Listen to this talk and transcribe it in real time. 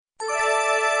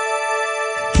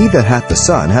He that hath the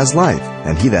Son has life,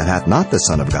 and he that hath not the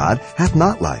Son of God hath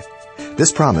not life.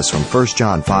 This promise from 1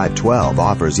 John 5:12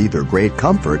 offers either great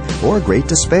comfort or great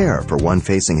despair for one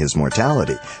facing his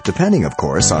mortality, depending, of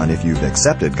course, on if you've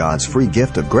accepted God's free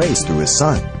gift of grace through His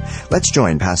Son. Let's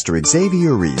join Pastor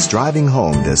Xavier Reese driving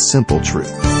home this simple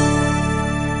truth.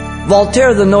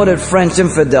 Voltaire, the noted French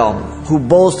infidel, who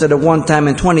boasted at one time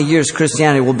in 20 years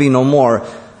Christianity will be no more,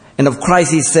 and of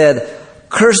Christ he said,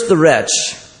 "Curse the wretch."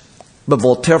 But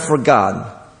Voltaire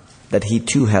forgot that he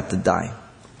too had to die.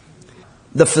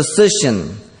 The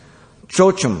physician,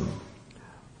 Trochim,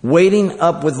 waiting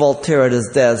up with Voltaire at his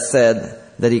death, said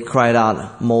that he cried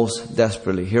out most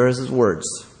desperately. Here is his words.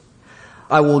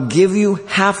 "I will give you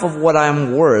half of what I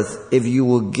am worth if you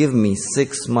will give me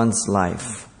 6 months'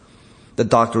 life." The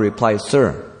doctor replied,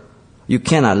 "Sir, you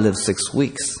cannot live 6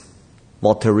 weeks."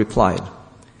 Voltaire replied,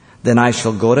 "Then I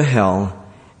shall go to hell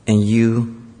and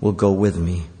you will go with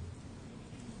me."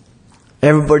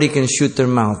 Everybody can shoot their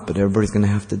mouth, but everybody's going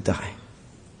to have to die.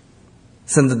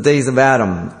 Since the days of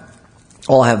Adam,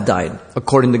 all have died,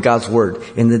 according to God's word.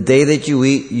 "In the day that you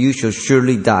eat, you shall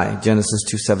surely die." Genesis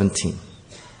 2:17.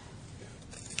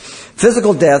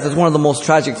 Physical death is one of the most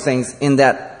tragic things in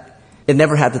that it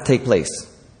never had to take place.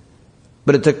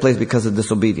 But it took place because of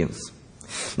disobedience.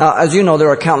 Now, as you know, there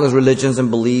are countless religions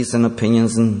and beliefs and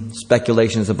opinions and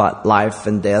speculations about life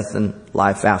and death and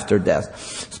life after death,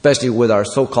 especially with our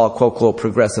so-called, quote-unquote,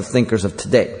 progressive thinkers of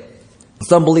today.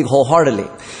 Some believe wholeheartedly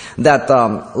that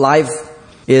life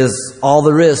is all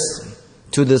there is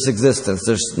to this existence.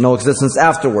 There's no existence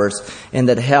afterwards, and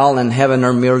that hell and heaven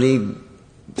are merely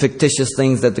fictitious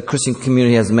things that the Christian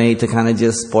community has made to kind of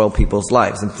just spoil people's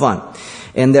lives and fun.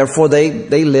 And therefore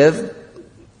they live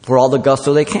for all the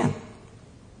gusto they can.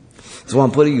 So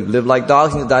one put it, you live like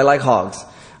dogs and you die like hogs.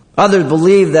 Others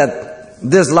believe that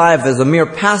this life is a mere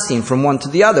passing from one to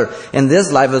the other. And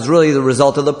this life is really the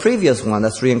result of the previous one.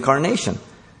 That's reincarnation.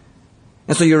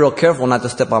 And so you're real careful not to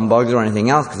step on bugs or anything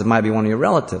else because it might be one of your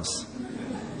relatives.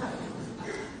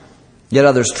 Yet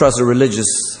others trust a religious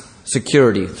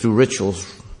security through rituals,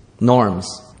 norms,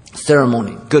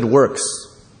 ceremony, good works,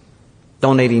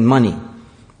 donating money.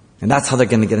 And that's how they're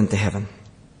going to get into heaven.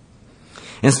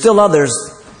 And still others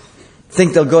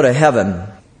think they'll go to heaven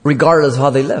regardless of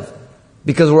how they live.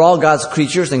 Because we're all God's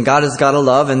creatures and God is God of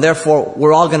love, and therefore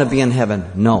we're all going to be in heaven.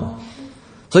 No.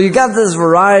 So you got this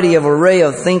variety of array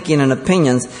of thinking and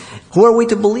opinions. Who are we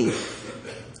to believe?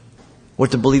 We're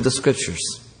to believe the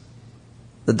Scriptures.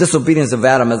 The disobedience of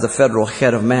Adam as the federal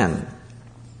head of man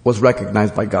was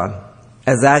recognized by God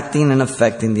as acting and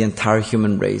affecting the entire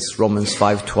human race. Romans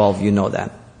 5:12, you know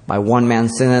that. By one man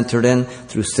sin entered in,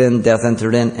 through sin death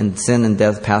entered in, and sin and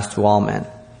death passed to all men.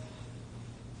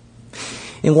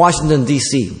 In Washington,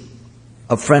 D.C.,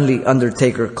 a friendly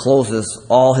undertaker closes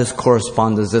all his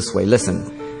correspondence this way.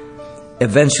 Listen,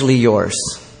 eventually yours.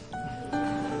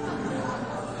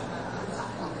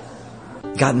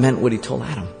 God meant what He told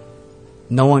Adam.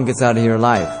 No one gets out of here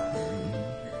alive.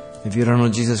 If you don't know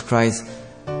Jesus Christ,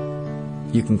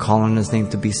 you can call on His name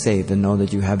to be saved and know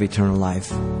that you have eternal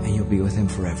life and you'll be with Him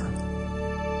forever.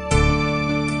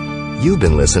 You've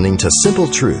been listening to Simple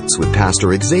Truths with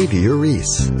Pastor Xavier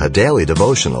Reese, a daily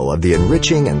devotional of the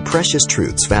enriching and precious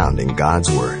truths found in God's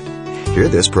Word. Hear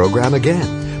this program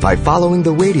again by following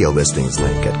the radio listings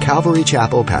link at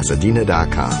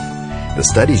CalvaryChapelPasadena.com. The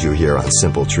studies you hear on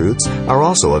Simple Truths are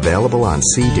also available on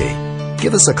CD.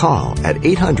 Give us a call at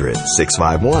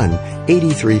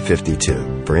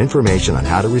 800-651-8352 for information on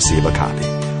how to receive a copy.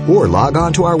 Or log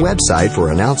on to our website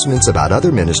for announcements about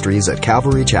other ministries at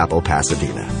Calvary Chapel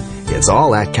Pasadena. It's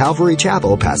all at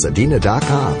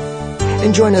CalvaryChapelPasadena.com.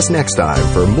 And join us next time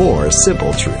for more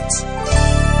Simple Truths.